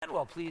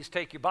well, please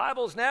take your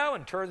Bibles now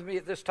and turn with me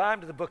at this time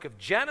to the book of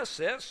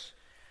Genesis.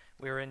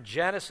 We're in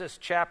Genesis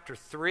chapter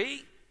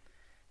 3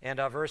 and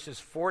verses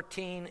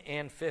 14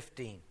 and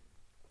 15.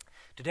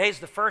 Today's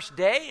the first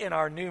day in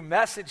our new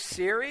message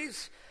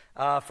series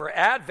for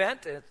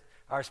Advent.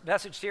 Our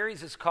message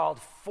series is called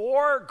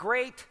Four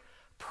Great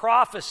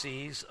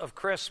Prophecies of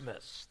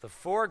Christmas. The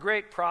Four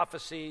Great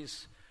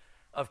Prophecies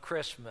of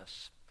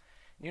Christmas.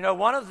 You know,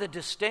 one of the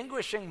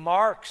distinguishing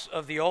marks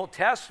of the Old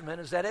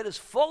Testament is that it is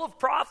full of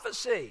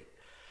prophecy.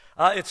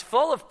 It's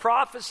full of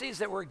prophecies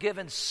that were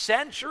given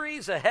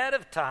centuries ahead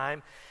of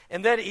time,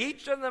 and then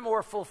each of them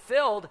were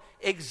fulfilled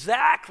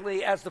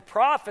exactly as the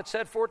prophets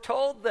had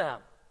foretold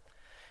them.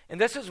 And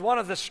this is one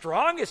of the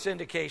strongest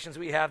indications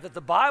we have that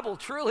the Bible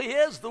truly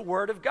is the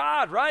Word of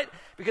God, right?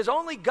 Because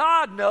only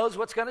God knows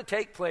what's going to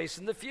take place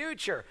in the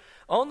future.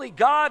 Only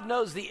God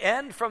knows the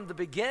end from the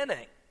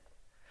beginning.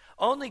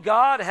 Only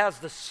God has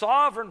the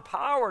sovereign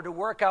power to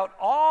work out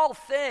all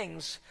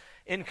things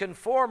in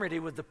conformity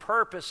with the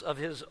purpose of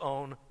His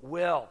own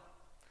will.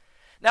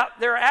 Now,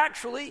 there are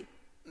actually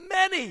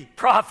many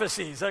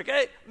prophecies,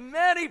 okay?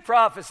 Many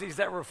prophecies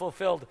that were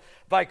fulfilled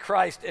by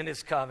Christ in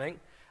His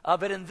coming.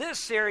 But in this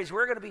series,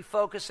 we're going to be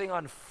focusing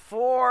on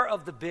four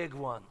of the big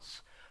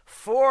ones.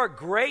 Four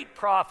great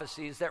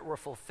prophecies that were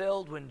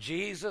fulfilled when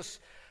Jesus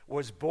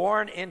was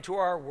born into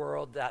our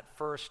world that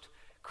first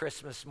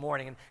Christmas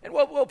morning. And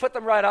we'll put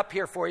them right up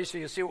here for you so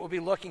you'll see what we'll be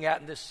looking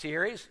at in this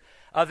series.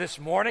 This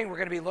morning, we're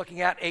going to be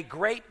looking at a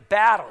great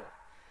battle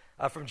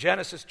from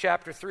Genesis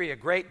chapter 3, a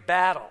great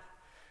battle.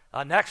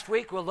 Next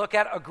week, we'll look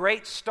at a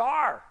great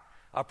star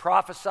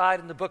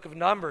prophesied in the book of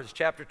Numbers,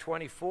 chapter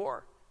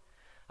 24.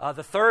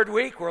 The third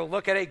week, we'll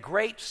look at a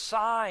great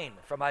sign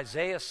from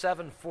Isaiah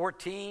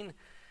 7:14,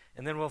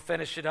 and then we'll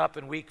finish it up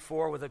in week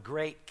 4 with a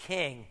great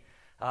king,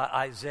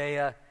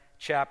 Isaiah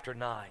chapter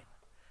 9.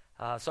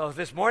 So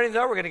this morning,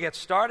 though, we're going to get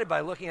started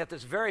by looking at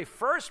this very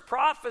first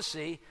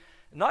prophecy,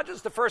 not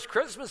just the first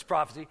Christmas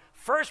prophecy,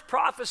 first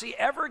prophecy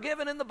ever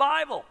given in the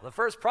Bible, the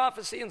first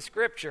prophecy in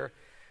Scripture,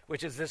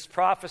 which is this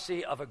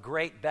prophecy of a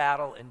great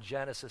battle in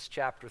Genesis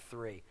chapter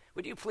 3.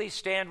 Would you please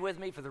stand with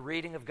me for the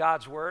reading of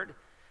God's Word?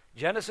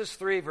 Genesis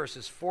 3,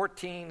 verses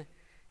 14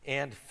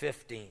 and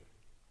 15.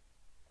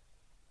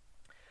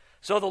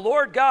 So the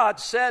Lord God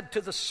said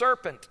to the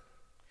serpent,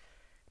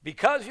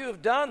 "Because you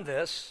have done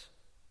this,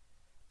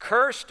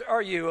 cursed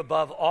are you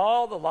above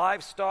all the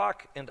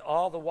livestock and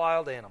all the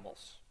wild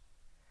animals.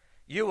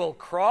 You will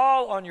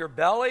crawl on your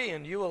belly,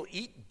 and you will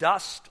eat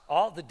dust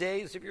all the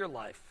days of your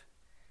life.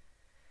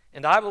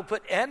 And I will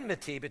put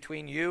enmity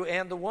between you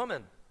and the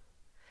woman,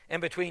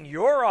 and between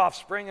your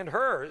offspring and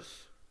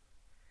hers.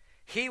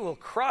 He will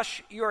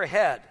crush your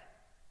head,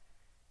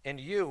 and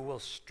you will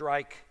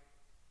strike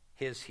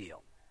his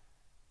heel."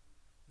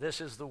 This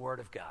is the word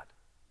of God.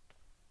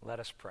 Let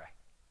us pray.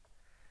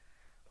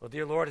 Well,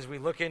 dear Lord, as we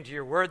look into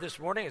your word this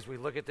morning, as we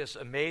look at this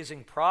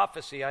amazing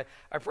prophecy, I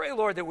pray,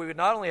 Lord, that we would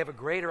not only have a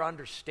greater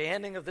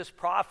understanding of this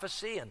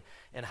prophecy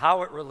and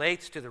how it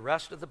relates to the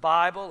rest of the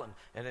Bible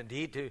and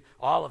indeed to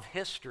all of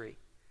history,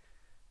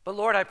 but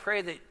Lord, I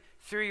pray that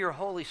through your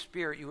Holy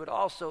Spirit, you would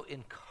also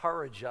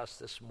encourage us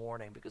this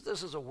morning, because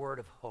this is a word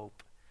of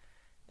hope.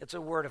 It's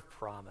a word of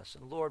promise.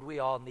 And Lord, we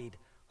all need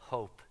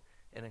hope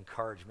and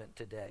encouragement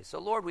today. So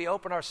Lord, we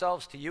open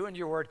ourselves to you and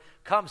your word.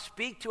 Come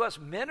speak to us,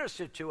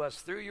 minister to us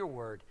through your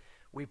word.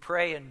 We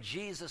pray in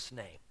Jesus'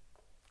 name.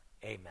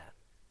 Amen.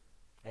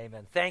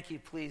 Amen. Thank you.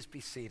 Please be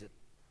seated.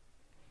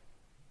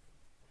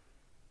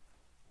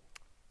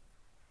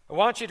 I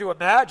want you to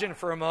imagine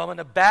for a moment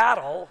a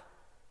battle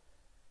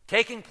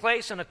taking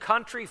place in a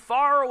country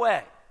far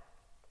away.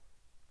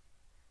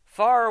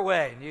 Far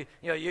away.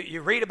 And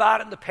you read about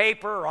it in the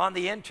paper or on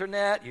the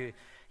internet. You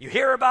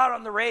hear about it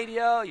on the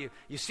radio.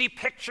 You see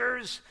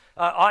pictures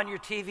on your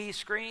TV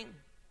screen.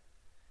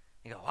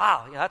 You go,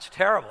 wow, that's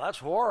terrible. That's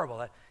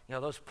horrible.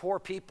 Those poor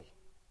people.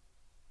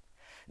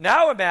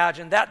 Now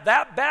imagine that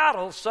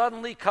battle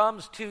suddenly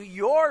comes to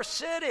your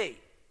city,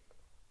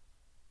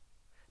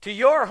 to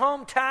your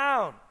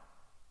hometown.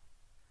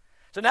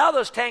 So now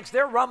those tanks,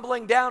 they're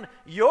rumbling down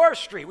your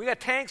street. We got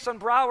tanks on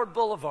Broward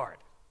Boulevard.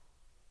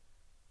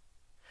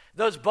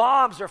 Those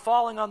bombs are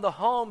falling on the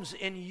homes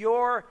in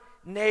your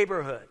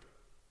neighborhood.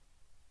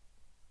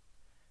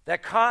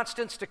 That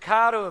constant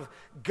staccato of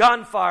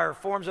gunfire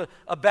forms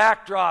a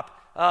backdrop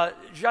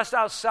just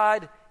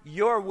outside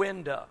your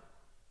window.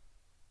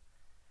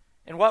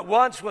 And what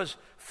once was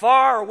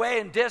far away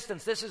in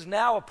distance, this is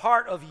now a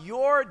part of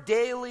your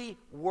daily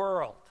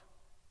world.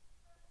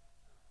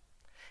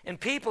 And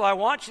people, I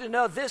want you to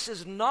know this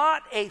is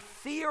not a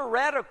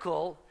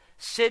theoretical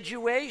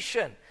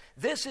situation.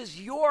 This is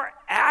your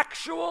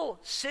actual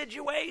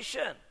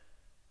situation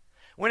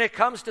when it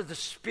comes to the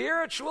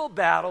spiritual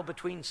battle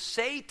between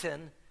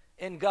Satan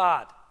and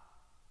God.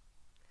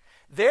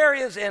 There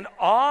is an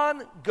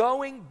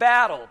ongoing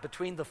battle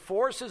between the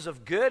forces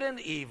of good and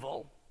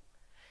evil,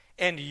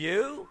 and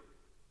you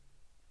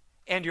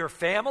and your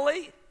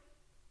family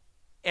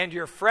and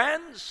your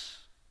friends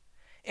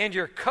and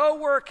your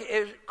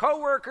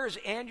co-workers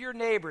and your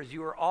neighbors,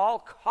 you are all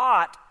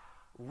caught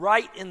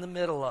right in the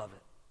middle of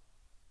it.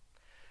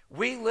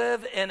 We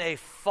live in a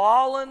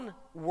fallen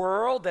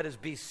world that is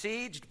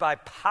besieged by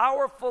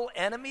powerful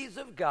enemies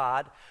of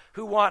God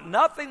who want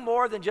nothing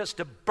more than just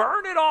to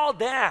burn it all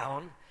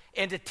down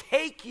and to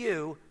take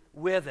you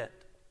with it.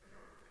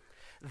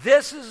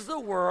 This is the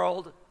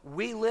world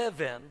we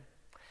live in.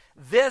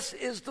 This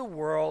is the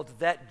world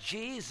that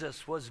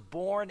Jesus was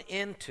born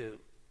into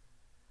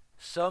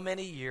so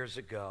many years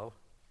ago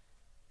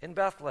in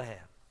Bethlehem.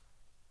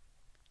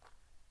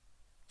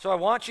 So I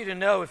want you to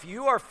know, if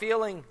you are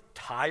feeling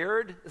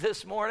tired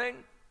this morning,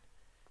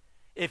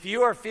 if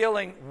you are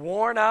feeling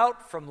worn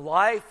out from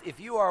life, if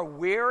you are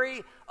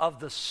weary of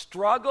the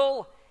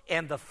struggle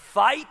and the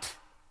fight,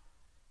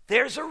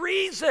 there's a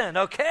reason,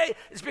 okay?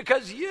 It's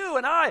because you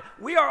and I,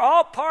 we are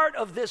all part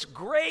of this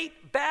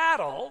great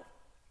battle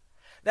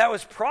that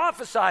was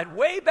prophesied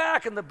way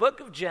back in the book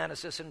of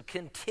Genesis and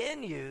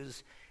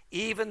continues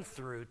even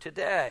through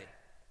today.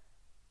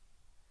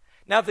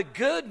 Now, the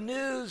good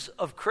news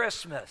of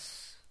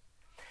Christmas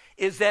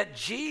is that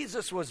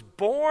Jesus was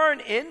born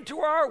into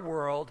our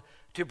world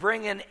to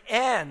bring an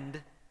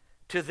end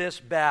to this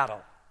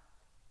battle.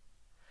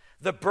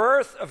 The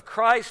birth of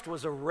Christ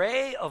was a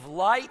ray of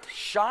light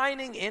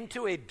shining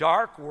into a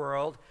dark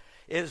world.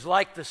 It is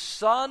like the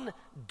sun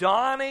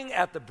dawning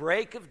at the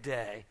break of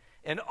day.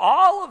 And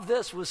all of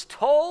this was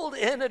told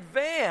in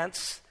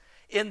advance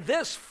in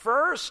this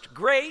first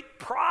great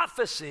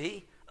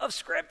prophecy of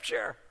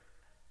Scripture.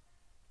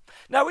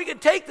 Now, we can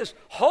take this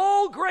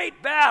whole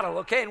great battle,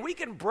 okay, and we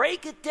can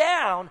break it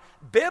down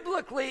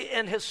biblically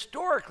and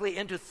historically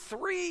into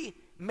three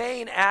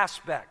main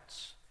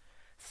aspects.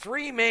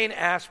 Three main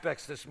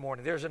aspects this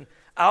morning. There's an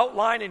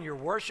outline in your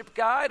worship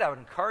guide. I would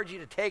encourage you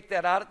to take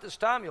that out at this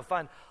time. You'll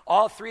find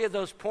all three of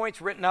those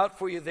points written out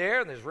for you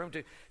there, and there's room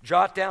to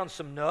jot down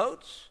some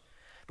notes.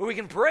 But we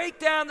can break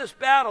down this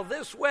battle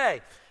this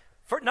way.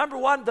 For number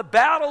one, the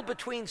battle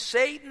between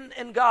Satan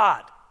and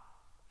God.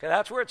 Okay,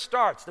 that's where it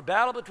starts, the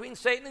battle between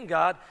Satan and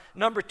God.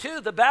 Number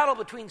two, the battle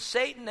between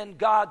Satan and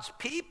God's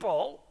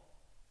people.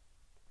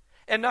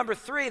 And number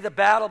three, the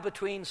battle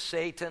between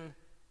Satan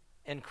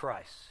and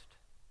Christ.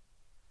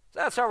 So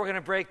that's how we're going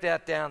to break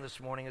that down this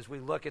morning as we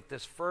look at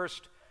this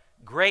first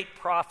great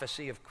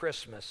prophecy of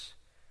Christmas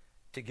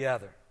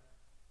together.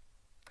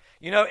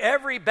 You know,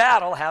 every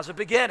battle has a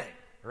beginning,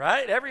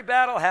 right? Every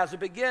battle has a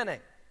beginning.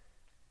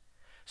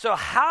 So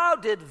how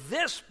did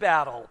this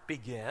battle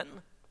begin?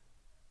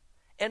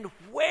 And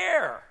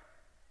where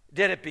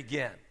did it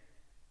begin?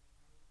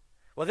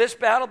 Well, this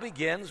battle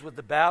begins with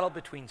the battle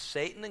between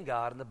Satan and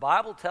God, and the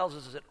Bible tells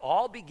us it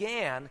all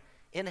began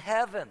in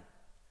heaven,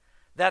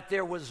 that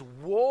there was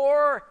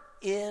war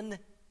in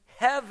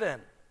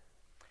heaven.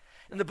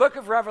 In the book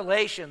of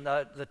Revelation,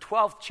 the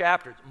 12th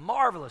chapter,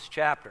 marvelous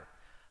chapter,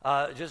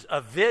 just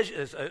a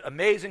vision, an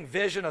amazing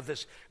vision of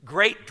this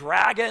great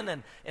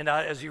dragon, and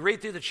as you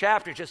read through the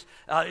chapter,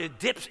 it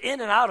dips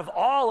in and out of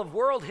all of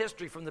world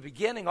history from the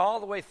beginning all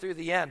the way through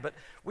the end. But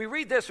we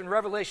read this in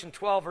Revelation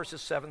 12,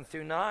 verses 7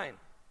 through 9.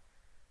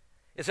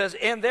 It says,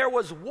 "And there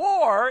was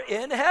war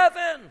in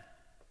heaven.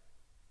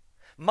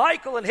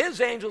 Michael and his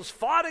angels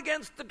fought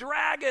against the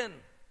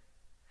dragon,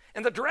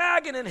 and the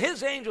dragon and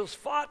his angels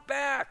fought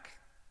back.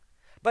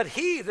 But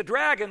he, the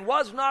dragon,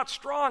 was not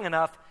strong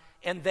enough,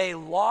 and they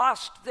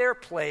lost their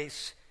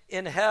place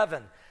in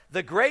heaven.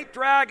 The great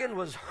dragon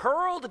was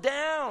hurled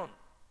down,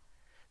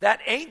 that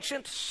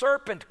ancient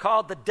serpent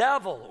called the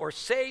devil or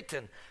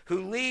Satan,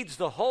 who leads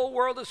the whole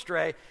world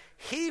astray.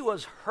 He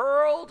was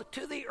hurled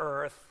to the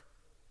earth,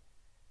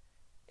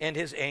 and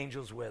his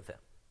angels with him."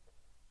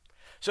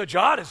 So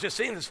John has just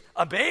seen this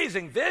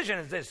amazing vision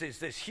of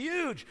this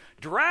huge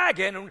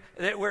dragon.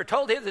 And we're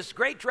told here this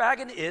great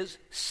dragon is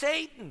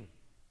Satan.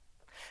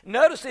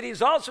 Notice that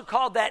he's also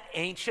called that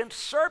ancient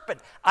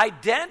serpent,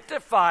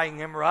 identifying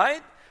him,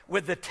 right,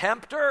 with the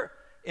tempter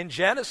in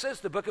Genesis,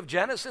 the book of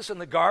Genesis, in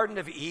the Garden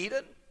of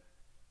Eden.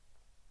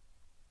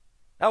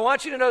 Now, I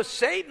want you to know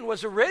Satan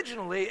was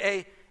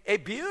originally a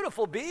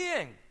beautiful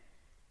being.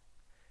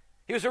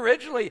 He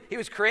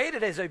was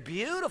created as a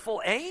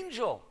beautiful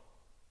angel.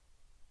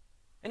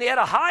 And he had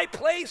a high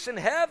place in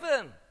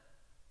heaven.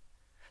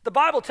 The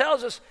Bible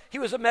tells us he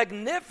was a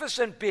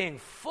magnificent being,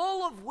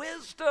 full of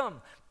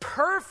wisdom,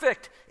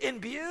 perfect in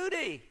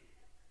beauty.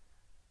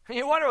 And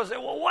you wonder,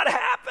 well, what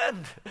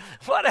happened?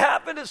 What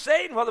happened to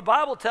Satan? Well, the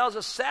Bible tells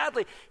us,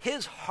 sadly,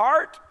 his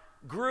heart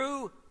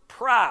grew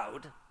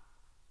proud,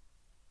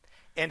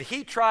 and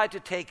he tried to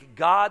take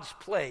God's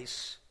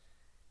place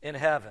in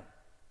heaven.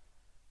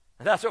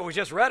 And that's what we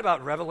just read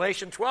about in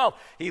Revelation 12.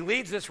 He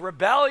leads this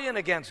rebellion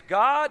against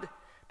God,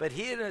 but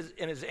he and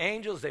his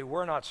angels, they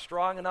were not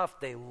strong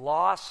enough. They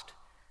lost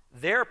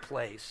their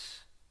place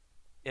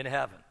in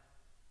heaven.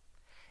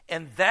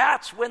 And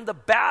that's when the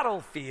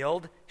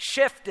battlefield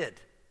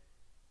shifted.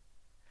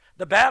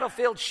 The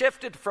battlefield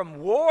shifted from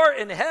war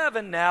in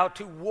heaven now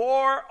to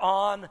war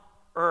on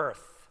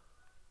earth.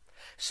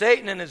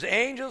 Satan and his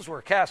angels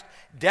were cast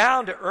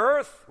down to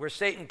earth, where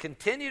Satan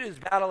continued his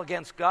battle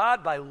against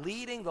God by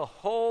leading the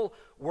whole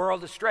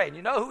world astray. And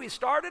you know who he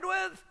started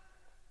with?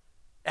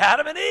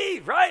 Adam and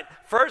Eve, right?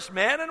 First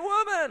man and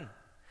woman.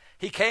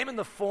 He came in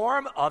the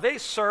form of a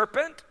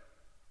serpent.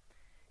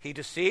 He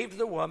deceived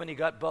the woman. He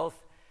got both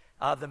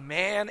the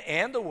man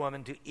and the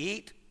woman to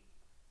eat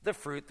the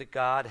fruit that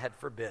God had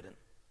forbidden,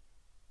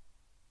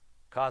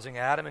 causing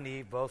Adam and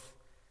Eve both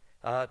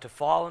to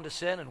fall into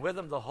sin, and with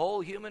them the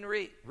whole human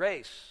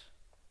race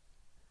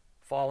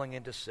falling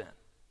into sin.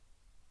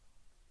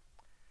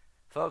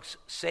 Folks,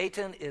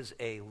 Satan is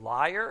a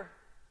liar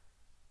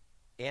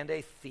and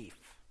a thief.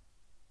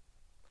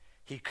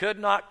 He could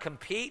not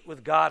compete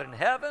with God in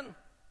heaven,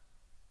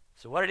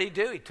 so what did he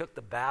do? He took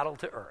the battle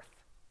to earth,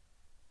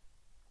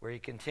 where he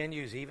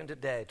continues even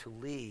today to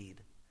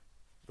lead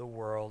the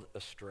world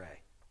astray.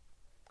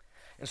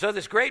 And so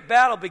this great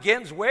battle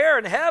begins where?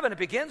 In heaven. It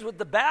begins with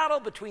the battle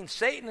between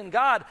Satan and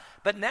God,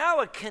 but now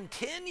it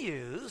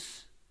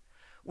continues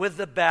with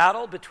the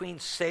battle between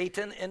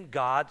Satan and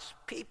God's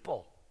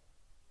people.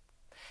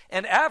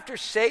 And after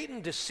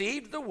Satan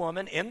deceived the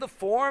woman in the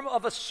form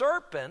of a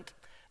serpent,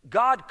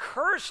 God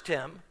cursed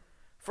him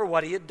for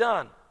what he had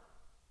done.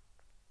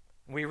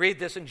 We read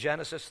this in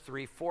Genesis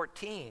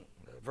 3:14,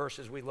 the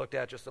verses we looked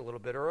at just a little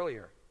bit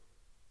earlier.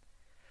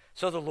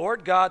 So the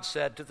Lord God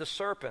said to the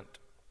serpent,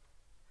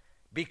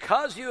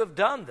 "Because you have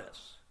done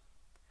this,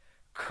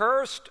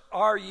 cursed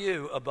are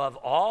you above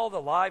all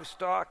the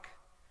livestock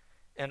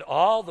and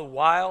all the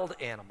wild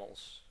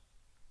animals.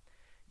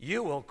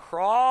 You will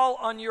crawl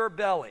on your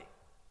belly,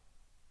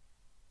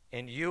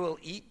 and you will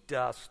eat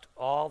dust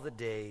all the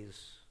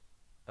days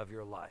of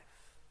your life."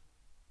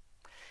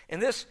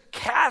 And this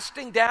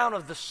casting down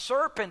of the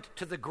serpent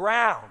to the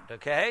ground,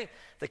 okay?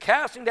 The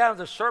casting down of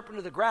the serpent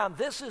to the ground,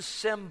 this is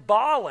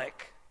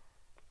symbolic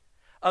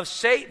of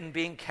Satan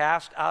being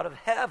cast out of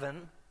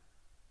heaven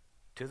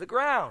to the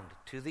ground,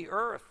 to the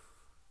earth.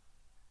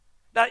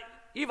 Now,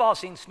 you've all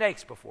seen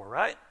snakes before,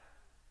 right?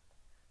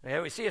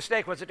 We see a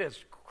snake, what's it do?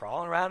 It's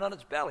crawling around on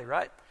its belly,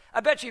 right? I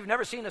bet you've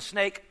never seen a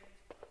snake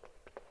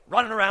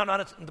running around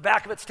on the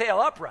back of its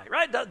tail upright,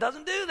 right?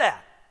 Doesn't do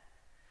that.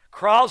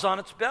 Crawls on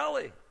its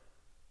belly.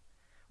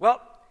 Well,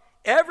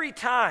 every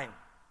time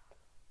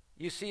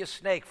you see a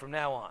snake from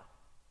now on,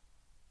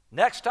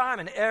 next time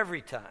and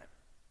every time,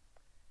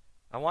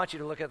 I want you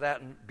to look at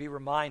that and be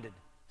reminded,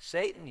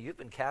 Satan, you've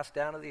been cast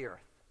down to the earth.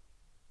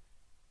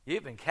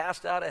 You've been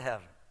cast out of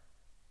heaven.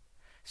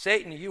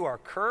 Satan, you are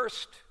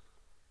cursed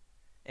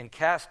and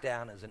cast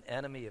down as an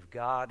enemy of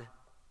God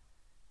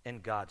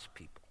and God's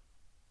people.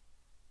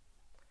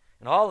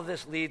 And all of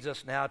this leads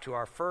us now to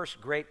our first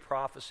great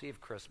prophecy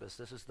of Christmas.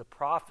 This is the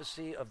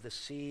prophecy of the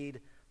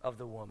seed of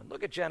the woman.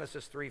 Look at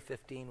Genesis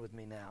 3:15 with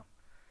me now,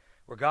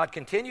 where God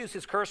continues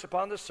his curse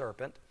upon the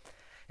serpent.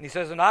 And he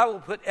says, "And I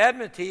will put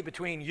enmity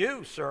between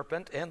you,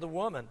 serpent, and the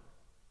woman,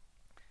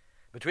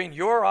 between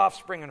your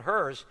offspring and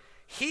hers.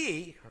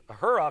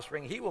 Her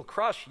offspring, he will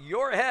crush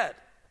your head,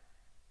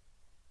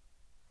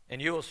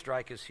 and you will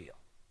strike his heel."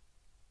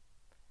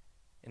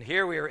 And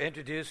here we are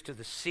introduced to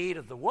the seed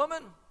of the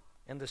woman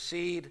and the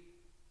seed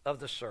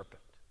of the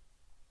serpent.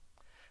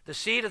 The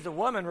seed of the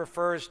woman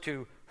refers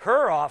to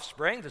her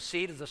offspring. The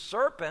seed of the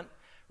serpent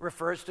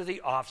refers to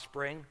the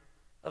offspring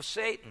of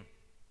Satan.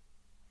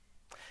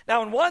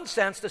 Now, in one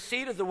sense, the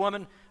seed of the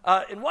woman,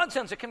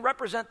 it can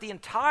represent the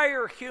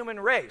entire human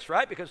race,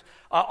 right? Because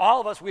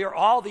all of us, we are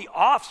all the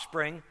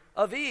offspring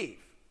of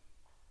Eve.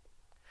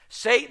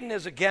 Satan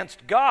is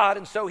against God,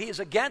 and so he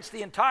is against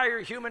the entire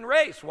human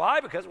race.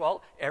 Why? Because,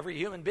 well, every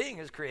human being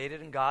is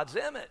created in God's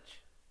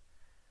image.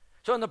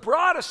 So in the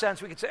broadest sense,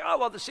 we could say, oh,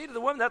 well, the seed of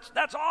the woman,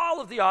 that's all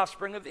of the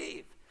offspring of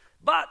Eve.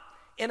 But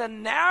in a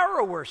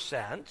narrower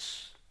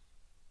sense,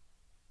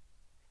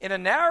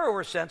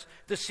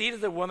 the seed of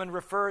the woman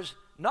refers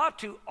not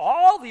to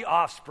all the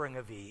offspring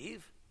of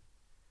Eve,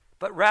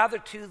 but rather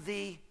to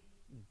the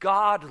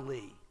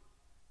godly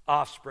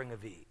offspring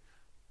of Eve.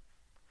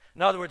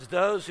 In other words,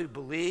 those who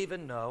believe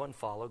and know and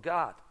follow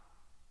God.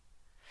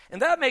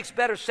 And that makes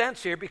better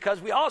sense here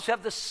because we also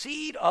have the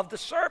seed of the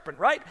serpent,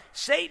 right?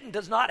 Satan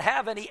does not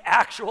have any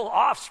actual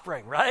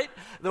offspring, right?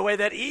 The way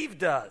that Eve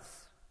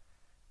does.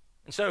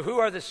 And so who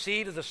are the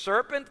seed of the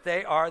serpent?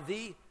 They are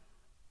the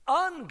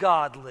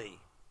ungodly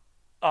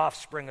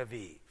offspring of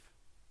Eve.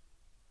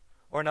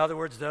 Or in other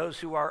words, those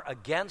who are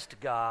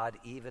against God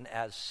even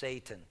as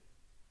Satan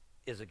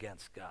is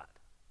against God.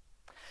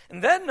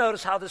 And then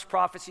notice how this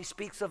prophecy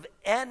speaks of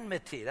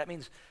enmity. That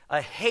means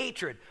a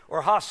hatred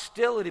or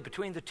hostility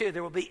between the two.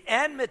 There will be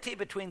enmity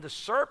between the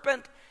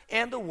serpent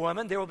and the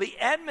woman. There will be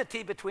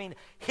enmity between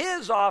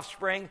his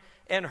offspring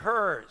and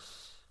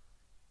hers.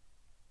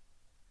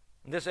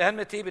 And this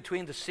enmity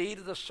between the seed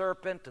of the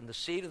serpent and the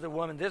seed of the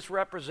woman, this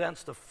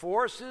represents the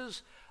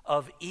forces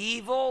of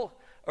evil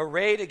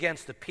arrayed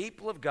against the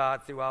people of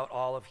God throughout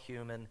all of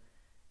human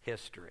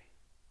history.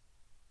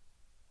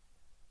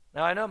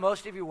 Now, I know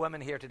most of you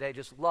women here today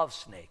just love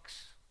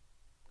snakes.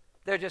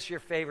 They're just your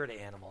favorite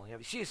animal.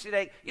 You see a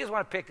snake, you just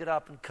want to pick it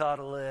up and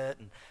cuddle it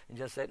and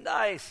just say,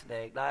 nice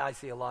snake. Now, I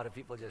see a lot of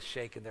people just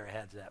shaking their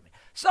heads at me.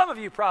 Some of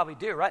you probably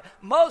do, right?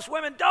 Most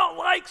women don't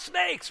like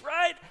snakes,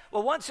 right?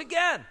 Well, once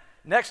again,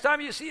 next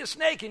time you see a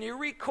snake and you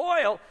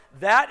recoil,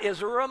 that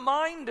is a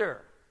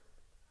reminder.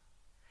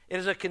 It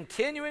is a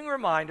continuing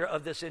reminder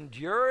of this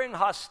enduring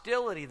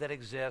hostility that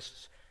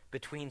exists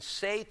between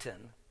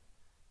Satan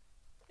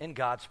and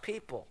God's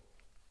people.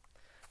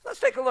 Let's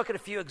take a look at a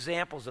few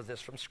examples of this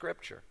from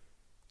Scripture.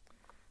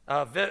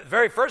 The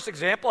very first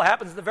example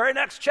happens in the very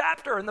next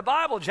chapter in the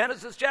Bible,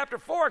 Genesis chapter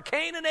 4,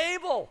 Cain and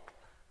Abel.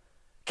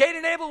 Cain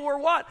and Abel were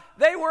what?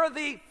 They were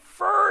the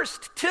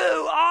first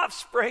two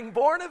offspring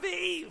born of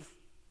Eve.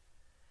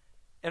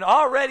 And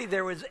already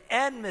there was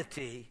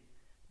enmity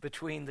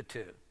between the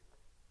two.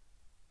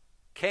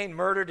 Cain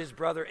murdered his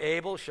brother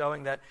Abel,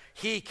 showing that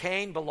he,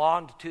 Cain,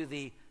 belonged to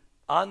the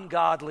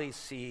ungodly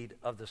seed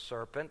of the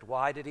serpent.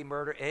 Why did he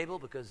murder Abel?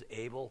 Because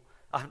the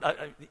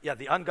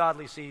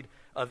ungodly seed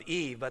of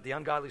Eve, but the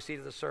ungodly seed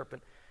of the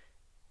serpent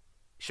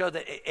showed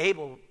that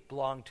Abel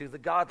belonged to the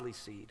godly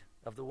seed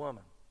of the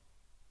woman.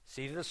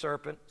 Seed of the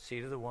serpent,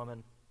 seed of the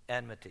woman,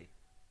 enmity,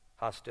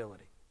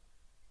 hostility.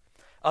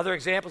 Other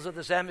examples of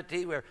this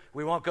enmity, where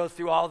we won't go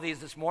through all of these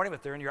this morning,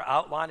 but they're in your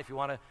outline if you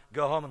want to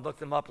go home and look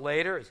them up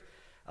later, is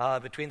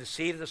between the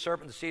seed of the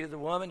serpent and the seed of the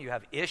woman. You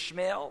have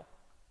Ishmael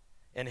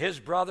and his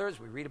brothers.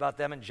 We read about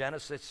them in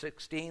Genesis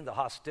 16, the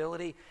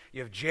hostility.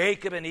 You have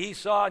Jacob and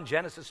Esau in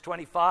Genesis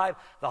 25,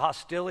 the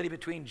hostility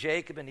between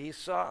Jacob and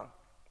Esau.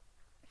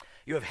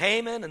 You have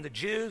Haman and the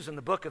Jews in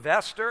the book of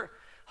Esther,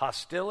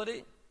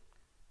 hostility.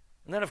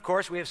 And then, of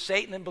course, we have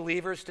Satan and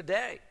believers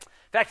today.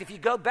 In fact, if you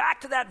go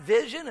back to that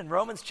vision in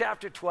Romans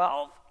chapter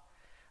 12,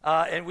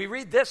 and we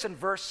read this in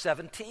verse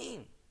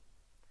 17.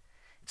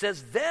 It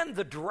says, "Then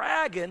the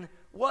dragon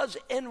was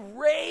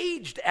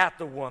enraged at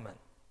the woman,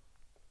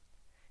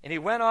 and he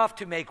went off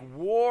to make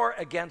war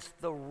against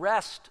the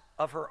rest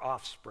of her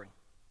offspring,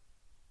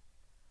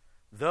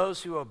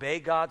 those who obey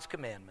God's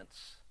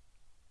commandments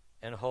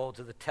and hold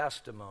to the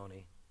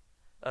testimony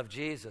of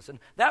Jesus." And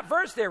that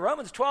verse there,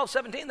 Romans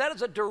 12:17, that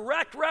is a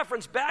direct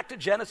reference back to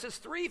Genesis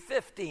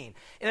 3:15.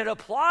 And it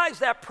applies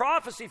that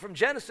prophecy from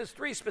Genesis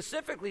 3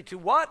 specifically to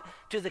what?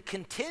 To the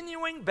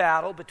continuing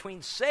battle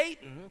between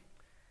Satan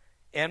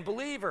and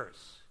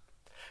believers.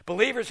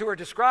 Believers who are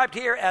described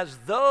here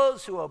as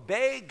those who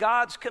obey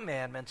God's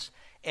commandments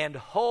and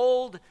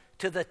hold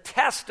to the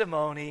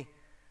testimony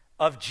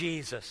of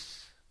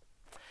Jesus.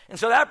 And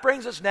so that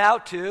brings us now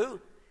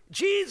to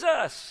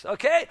Jesus,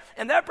 okay?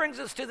 And that brings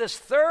us to this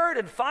third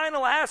and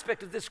final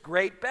aspect of this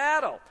great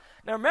battle.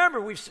 Now remember,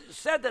 we've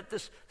said that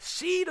this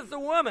seed of the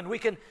woman, we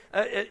can,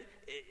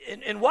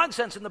 in one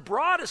sense, in the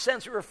broadest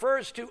sense, it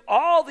refers to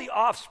all the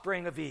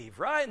offspring of Eve,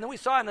 right? And then we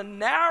saw in a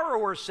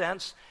narrower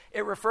sense,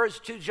 it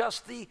refers to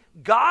just the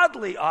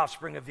godly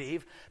offspring of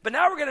Eve. But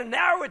now we're going to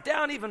narrow it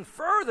down even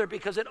further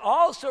because it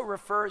also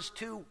refers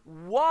to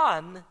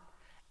one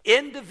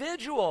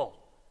individual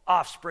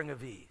offspring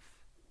of Eve.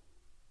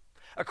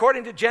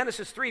 According to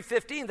Genesis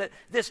 3:15, that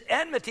this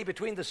enmity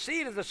between the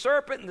seed of the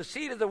serpent and the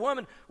seed of the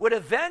woman would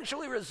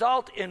eventually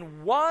result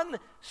in one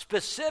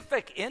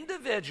specific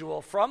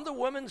individual from the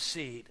woman's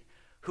seed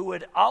who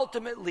would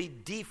ultimately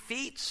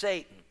defeat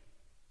Satan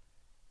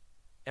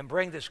and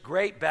bring this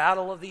great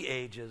battle of the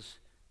ages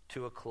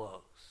to a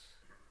close.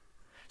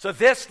 So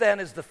this then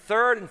is the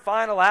third and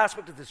final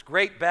aspect of this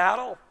great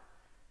battle.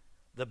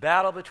 The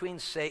battle between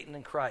Satan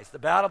and Christ. The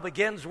battle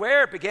begins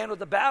where? It began with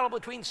the battle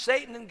between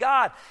Satan and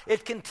God.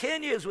 It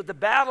continues with the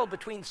battle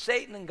between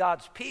Satan and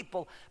God's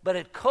people, but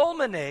it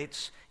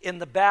culminates in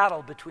the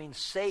battle between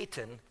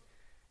Satan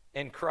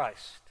and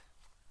Christ.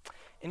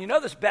 And you know,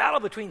 this battle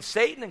between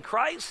Satan and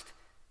Christ,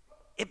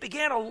 it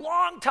began a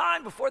long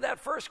time before that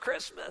first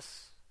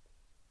Christmas.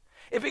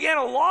 It began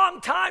a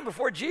long time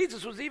before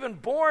Jesus was even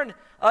born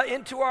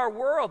into our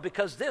world,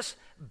 because this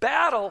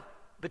battle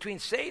between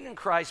Satan and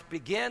Christ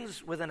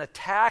begins with an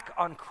attack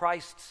on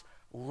Christ's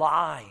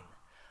line,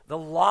 the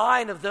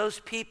line of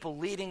those people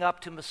leading up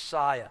to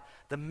Messiah,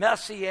 the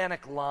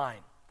messianic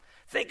line.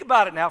 Think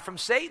about it now from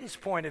Satan's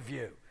point of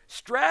view.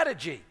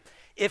 Strategy.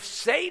 If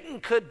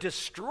Satan could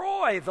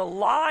destroy the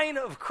line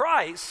of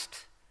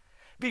Christ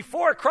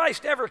before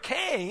Christ ever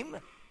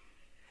came,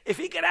 if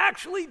he could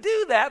actually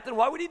do that, then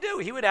what would he do?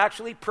 He would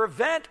actually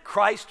prevent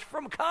Christ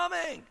from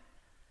coming.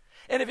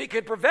 And if he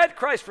could prevent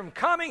Christ from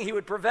coming, he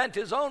would prevent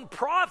his own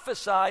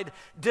prophesied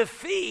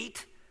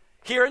defeat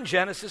here in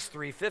Genesis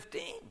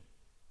 3:15.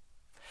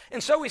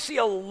 And so we see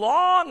a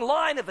long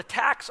line of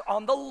attacks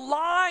on the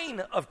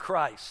line of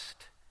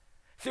Christ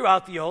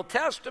throughout the Old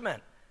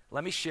Testament.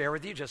 Let me share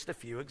with you just a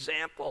few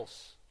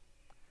examples.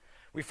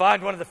 We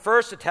find one of the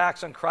first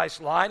attacks on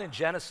Christ's line in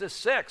Genesis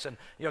 6. And,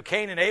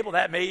 Cain and Abel,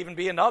 that may even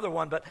be another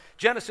one. But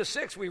Genesis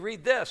 6, we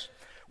read this.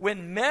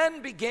 "When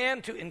men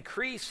began to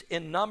increase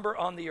in number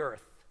on the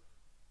earth,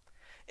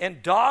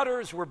 and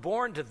daughters were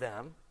born to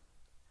them,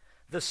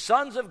 the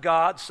sons of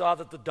God saw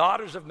that the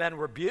daughters of men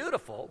were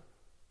beautiful,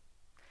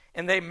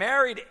 and they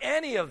married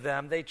any of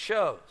them they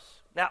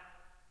chose." Now,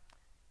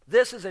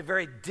 this is a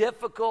very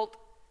difficult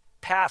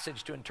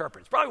passage to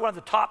interpret. It's probably one of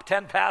the top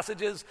 10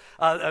 passages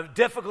of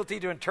difficulty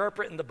to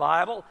interpret in the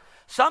Bible.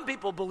 Some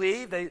people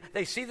believe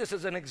they see this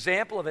as an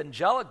example of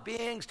angelic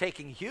beings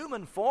taking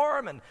human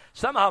form and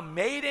somehow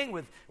mating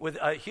with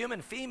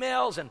human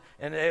females and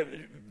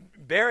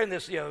bearing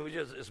this,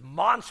 just this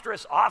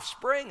monstrous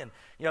offspring. And,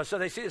 so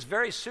they see this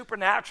very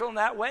supernatural in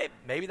that way.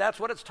 Maybe that's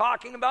what it's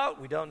talking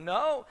about. We don't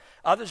know.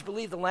 Others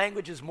believe the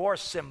language is more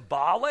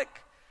symbolic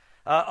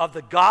of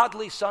the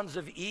godly sons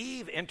of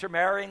Eve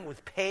intermarrying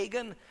with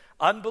pagan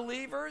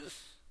unbelievers.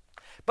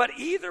 But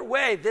either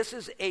way, this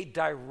is a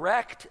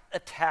direct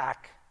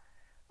attack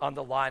on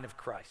the line of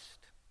Christ.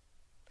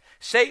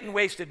 Satan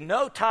wasted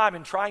no time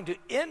in trying to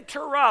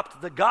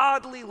interrupt the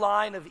godly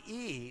line of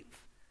Eve,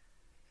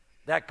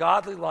 that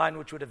godly line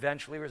which would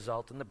eventually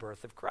result in the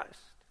birth of Christ.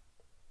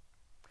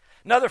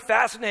 Another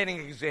fascinating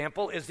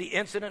example is the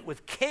incident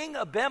with King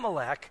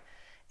Abimelech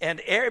and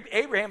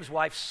Abraham's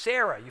wife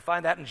Sarah. You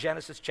find that in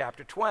Genesis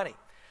chapter 20.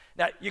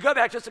 Now, you go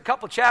back just a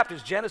couple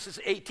chapters, Genesis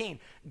 18.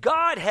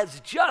 God has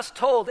just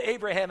told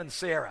Abraham and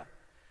Sarah.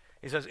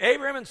 He says,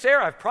 Abraham and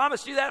Sarah, I've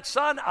promised you that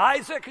son,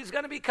 Isaac, who's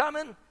going to be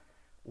coming.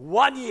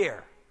 1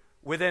 year.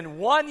 Within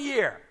 1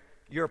 year,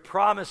 your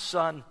promised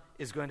son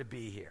is going to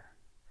be here.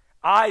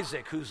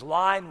 Isaac, whose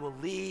line will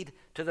lead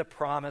to the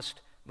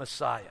promised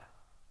Messiah.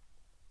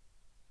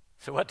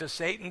 So what does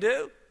Satan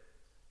do?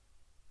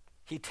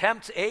 He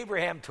tempts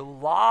Abraham to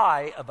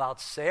lie about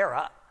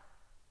Sarah.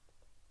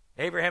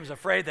 Abraham's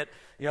afraid that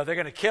they're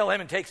going to kill him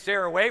and take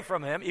Sarah away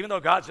from him, even though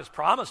God's just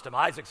promised him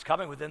Isaac's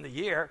coming within the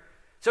year.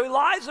 So he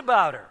lies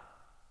about her.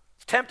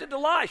 He's tempted to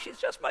lie. She's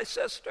just my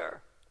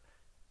sister.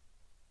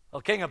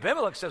 Well, King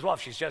Abimelech says, well,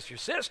 if she's just your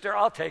sister,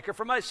 I'll take her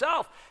for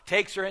myself.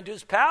 Takes her into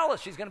his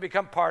palace. She's going to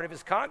become part of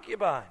his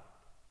concubine.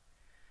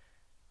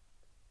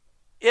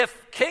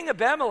 If King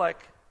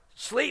Abimelech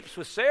sleeps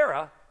with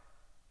Sarah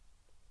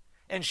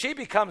and she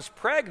becomes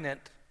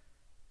pregnant,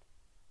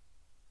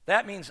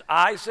 that means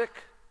Isaac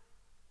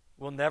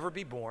will never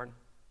be born,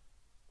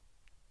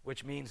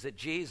 which means that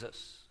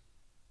Jesus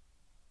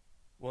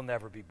will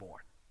never be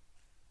born.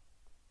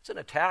 It's an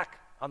attack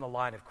on the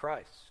line of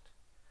Christ.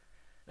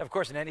 And of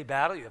course, in any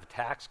battle, you have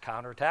attacks,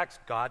 counterattacks.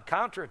 God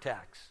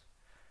counterattacks.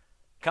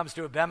 Comes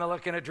to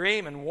Abimelech in a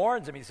dream and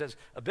warns him. He says,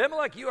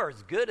 Abimelech, you are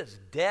as good as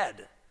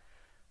dead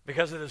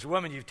because of this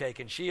woman you've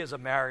taken. She is a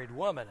married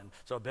woman. And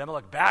so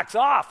Abimelech backs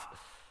off.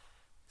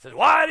 He says,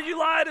 why did you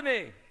lie to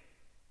me?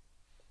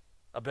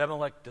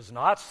 Abimelech does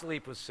not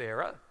sleep with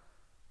Sarah.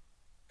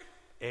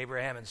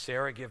 Abraham and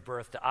Sarah give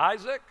birth to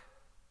Isaac.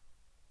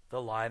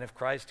 The line of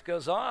Christ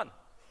goes on.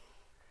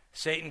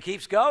 Satan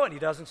keeps going. He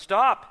doesn't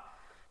stop.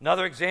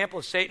 Another example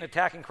of Satan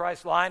attacking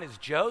Christ's line is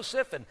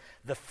Joseph and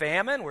the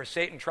famine, where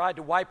Satan tried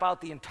to wipe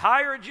out the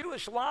entire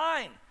Jewish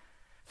line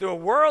through a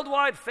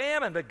worldwide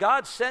famine. But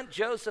God sent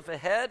Joseph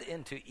ahead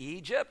into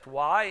Egypt.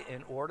 Why?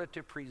 In order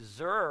to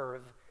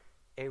preserve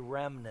a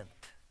remnant.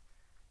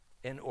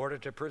 In order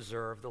to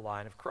preserve the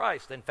line of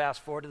Christ. Then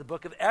fast forward to the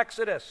book of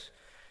Exodus,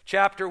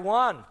 chapter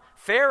 1.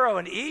 Pharaoh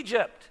in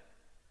Egypt,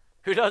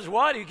 who does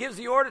what? He gives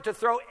the order to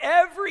throw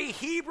every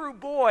Hebrew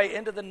boy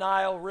into the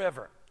Nile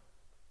River.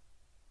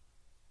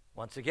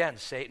 Once again,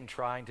 Satan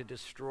trying to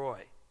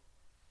destroy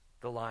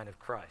the line of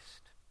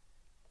Christ.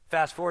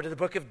 Fast forward to the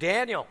book of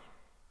Daniel.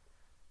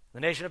 The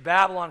nation of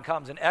Babylon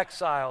comes and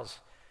exiles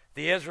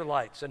the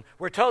Israelites. And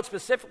we're told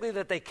specifically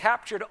that they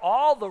captured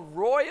all the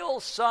royal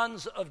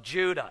sons of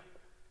Judah.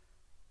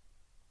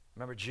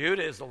 Remember,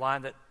 Judah is the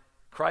line that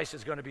Christ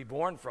is going to be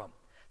born from.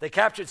 They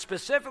captured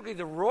specifically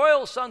the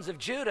royal sons of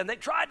Judah, and they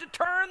tried to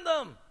turn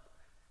them.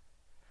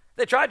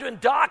 They tried to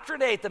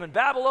indoctrinate them in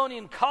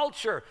Babylonian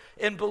culture,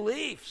 in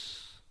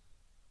beliefs,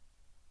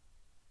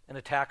 and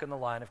attack on the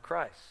line of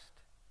Christ,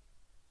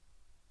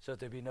 so that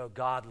there be no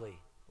godly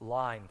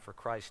line for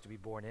Christ to be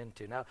born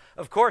into. Now,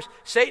 of course,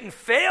 Satan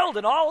failed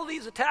in all of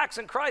these attacks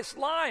on Christ's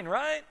line,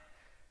 right?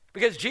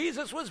 Because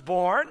Jesus was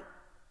born,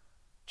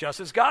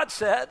 just as God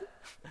said,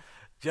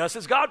 just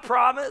as God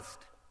promised,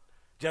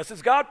 just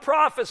as God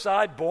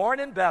prophesied, born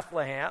in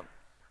Bethlehem.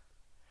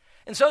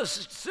 And so as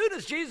soon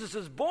as Jesus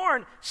is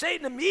born,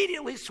 Satan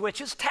immediately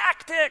switches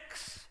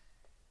tactics.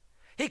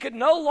 He could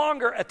no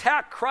longer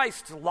attack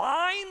Christ's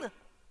line.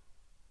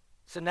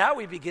 So now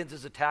he begins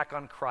his attack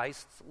on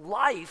Christ's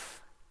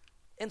life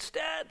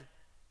instead.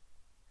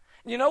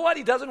 And you know what?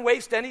 He doesn't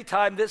waste any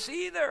time this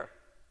either.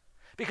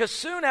 Because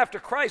soon after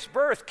Christ's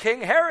birth,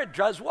 King Herod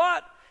does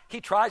what? He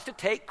tries to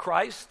take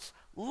Christ's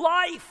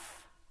life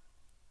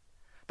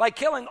by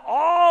killing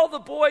all the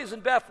boys in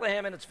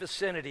Bethlehem and its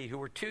vicinity who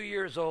were 2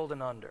 years old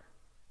and under,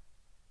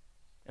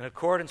 in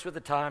accordance with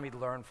the time he'd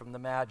learned from the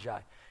Magi.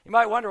 You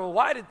might wonder, well,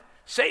 why did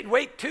Satan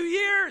wait 2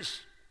 years?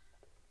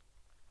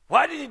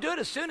 Why did he do it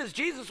as soon as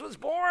Jesus was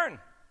born?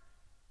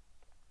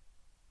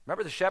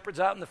 Remember the shepherds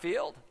out in the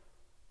field?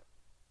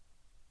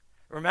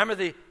 Remember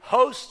the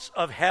hosts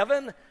of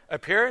heaven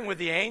appearing with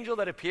the angel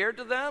that appeared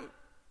to them?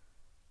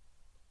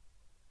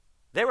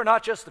 They were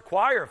not just the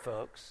choir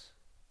folks.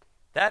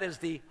 That is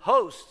the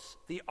hosts,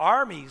 the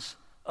armies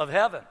of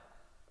heaven.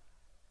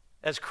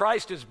 As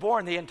Christ is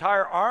born, the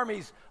entire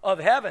armies of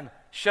heaven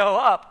show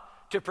up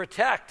to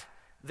protect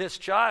this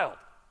child.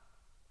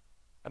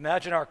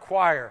 Imagine our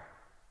choir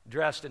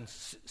dressed in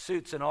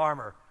suits and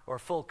armor or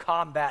full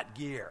combat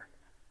gear.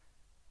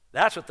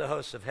 That's what the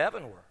hosts of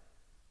heaven were.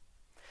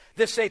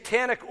 The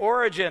satanic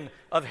origin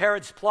of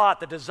Herod's plot,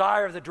 the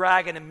desire of the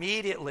dragon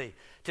immediately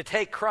to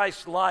take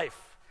Christ's life,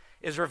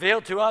 is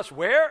revealed to us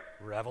where?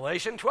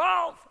 Revelation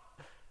 12.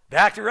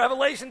 Back to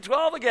Revelation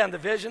 12 again, the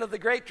vision of the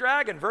great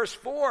dragon. Verse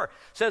 4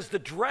 says, the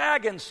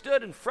dragon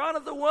stood in front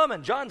of the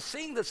woman. John's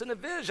seeing this in a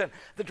vision.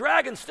 The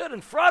dragon stood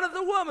in front of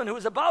the woman who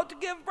was about to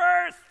give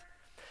birth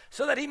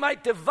so that he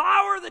might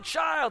devour the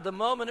child the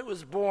moment it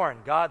was born.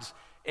 God's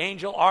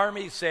angel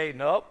armies say,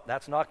 nope,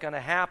 that's not going to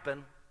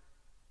happen.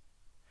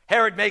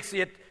 Herod makes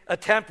the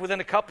attempt within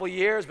a couple of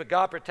years, but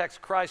God protects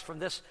Christ from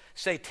this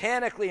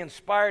satanically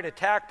inspired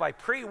attack by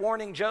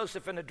pre-warning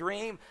Joseph in a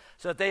dream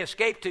so that they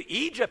escape to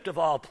Egypt of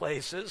all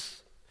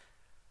places,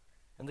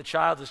 and the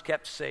child is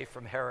kept safe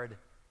from Herod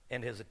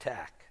and his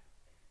attack.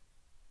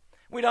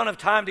 We don't have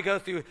time to go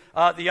through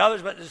the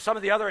others, but some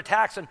of the other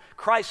attacks on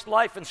Christ's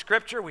life in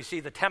Scripture. We see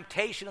the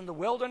temptation in the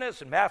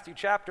wilderness in Matthew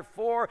chapter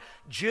 4,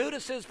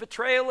 Judas's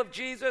betrayal of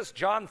Jesus,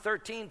 John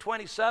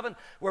 13:27,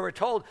 where we're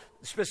told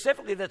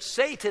specifically that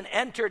Satan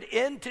entered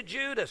into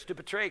Judas to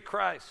betray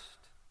Christ.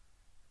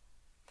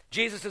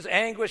 Jesus'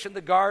 anguish in the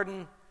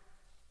Garden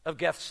of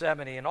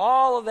Gethsemane, and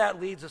all of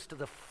that leads us to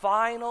the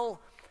final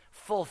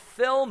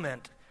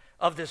fulfillment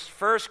of this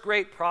first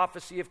great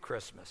prophecy of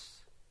Christmas,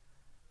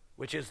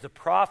 which is the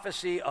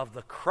prophecy of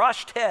the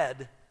crushed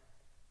head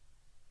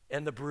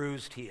and the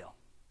bruised heel.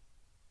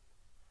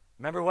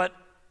 Remember what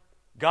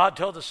God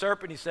told the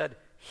serpent? He said,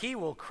 he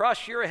will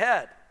crush your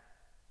head,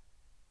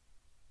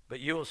 but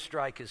you will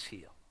strike his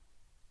heel.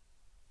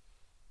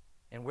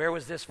 And where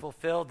was this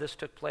fulfilled? This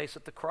took place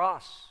at the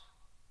cross,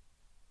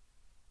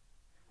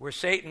 where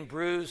Satan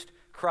bruised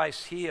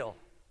Christ's heel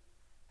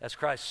as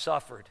Christ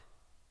suffered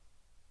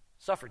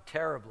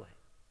terribly.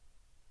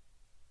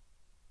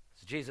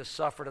 As Jesus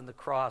suffered on the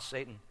cross,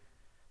 Satan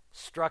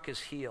struck his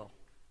heel,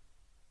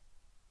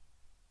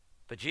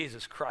 but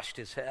Jesus crushed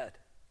his head.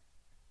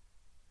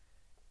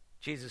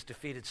 Jesus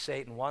defeated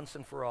Satan once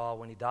and for all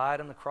when he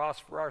died on the cross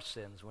for our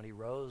sins, when he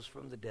rose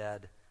from the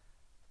dead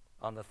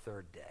on the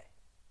third day.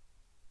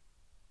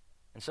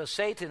 And so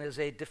Satan is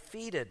a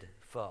defeated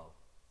foe.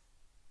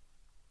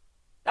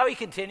 Now he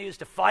continues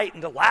to fight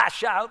and to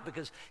lash out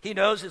because he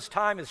knows his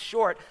time is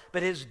short,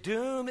 but his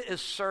doom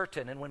is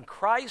certain. And when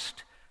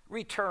Christ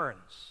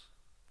returns,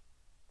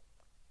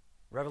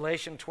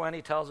 Revelation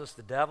 20 tells us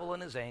the devil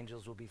and his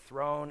angels will be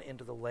thrown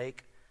into the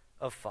lake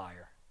of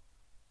fire.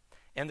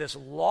 And this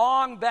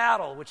long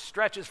battle, which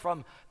stretches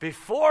from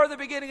before the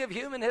beginning of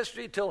human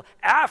history till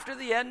after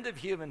the end of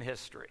human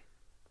history,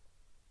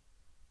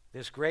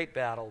 this great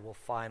battle will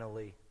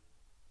finally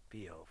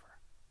be over.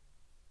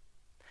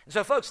 And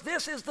so, folks,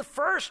 this is the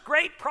first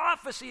great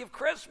prophecy of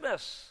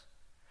Christmas.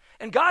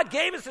 And God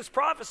gave us this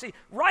prophecy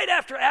right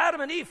after Adam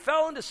and Eve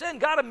fell into sin.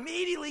 God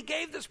immediately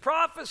gave this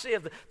prophecy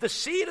of the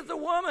seed of the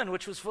woman,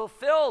 which was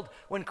fulfilled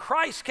when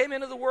Christ came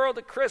into the world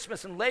at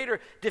Christmas and later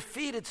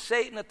defeated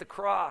Satan at the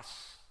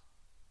cross.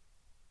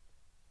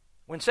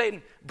 When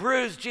Satan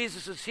bruised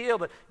Jesus' heel,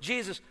 but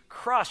Jesus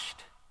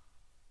crushed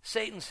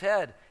Satan's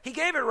head. He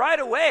gave it right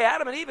away.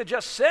 Adam and Eve had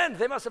just sinned.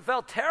 They must have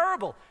felt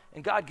terrible.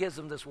 And God gives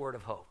them this word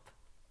of hope,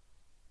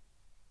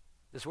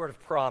 this word of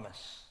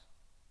promise,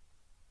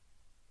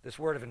 this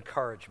word of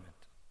encouragement.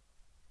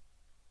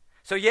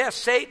 So yes,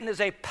 Satan is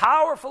a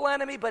powerful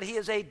enemy, but he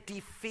is a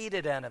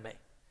defeated enemy.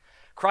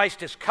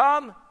 Christ has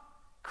come,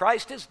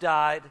 Christ has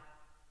died,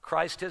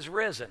 Christ has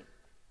risen,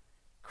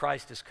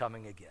 Christ is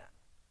coming again.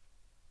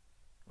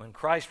 When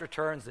Christ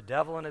returns, the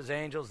devil and his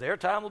angels, their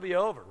time will be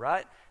over,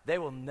 right? They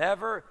will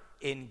never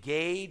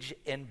engage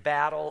in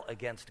battle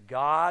against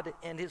God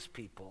and his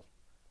people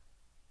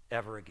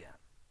ever again.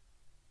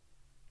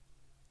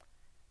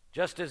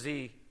 Just as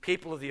the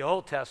people of the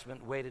Old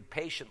Testament waited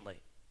patiently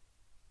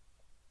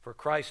for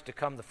Christ to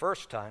come the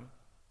first time,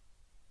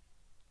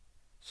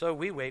 so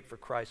we wait for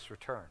Christ's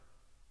return.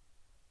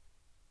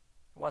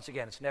 Once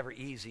again, it's never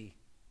easy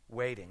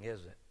waiting,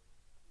 is it?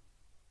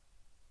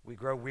 We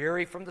grow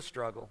weary from the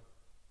struggle.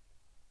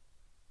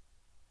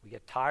 We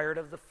get tired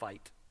of the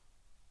fight.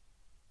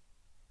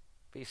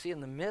 But you see, in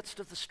the midst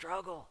of the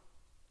struggle,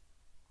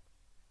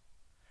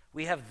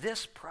 we have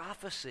this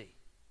prophecy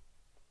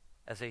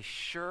as a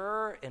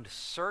sure and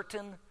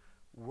certain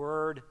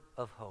word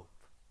of hope.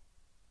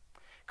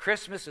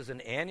 Christmas is an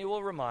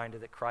annual reminder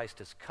that Christ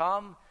has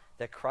come,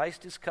 that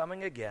Christ is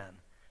coming again,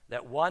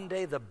 that one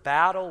day the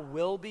battle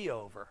will be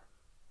over,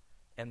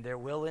 and there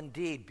will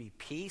indeed be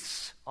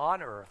peace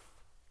on earth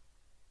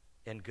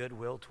and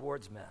goodwill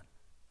towards men,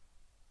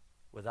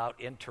 without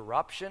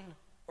interruption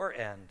or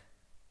end,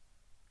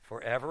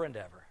 forever and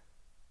ever,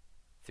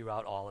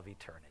 throughout all of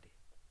eternity.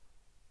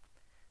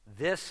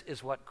 This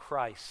is what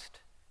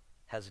Christ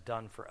has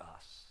done for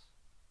us.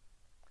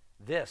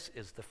 This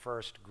is the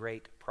first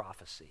great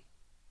prophecy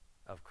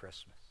of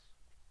Christmas.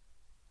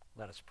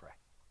 Let us pray.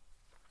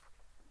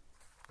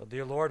 Well,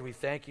 dear Lord, we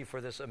thank you for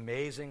this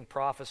amazing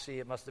prophecy.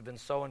 It must have been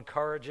so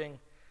encouraging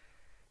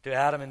to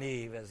Adam and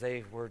Eve as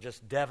they were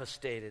just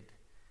devastated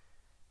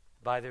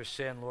by their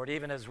sin, Lord,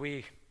 even as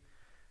we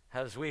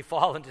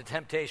fall into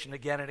temptation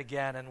again and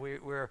again, and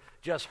we're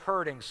just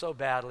hurting so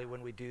badly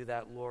when we do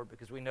that, Lord,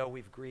 because we know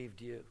we've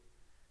grieved you.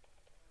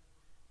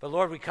 But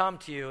Lord, we come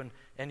to you,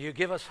 and you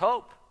give us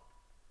hope,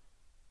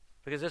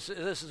 because this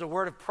is a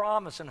word of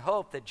promise and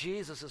hope that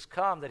Jesus has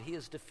come, that he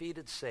has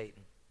defeated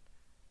Satan,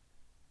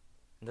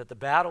 and that the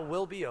battle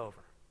will be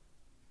over,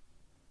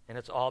 and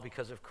it's all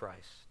because of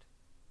Christ.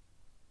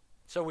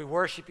 So we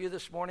worship you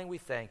this morning, we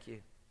thank you,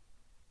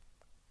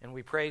 and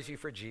we praise you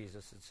for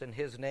Jesus. It's in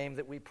his name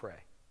that we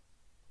pray.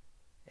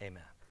 Amen.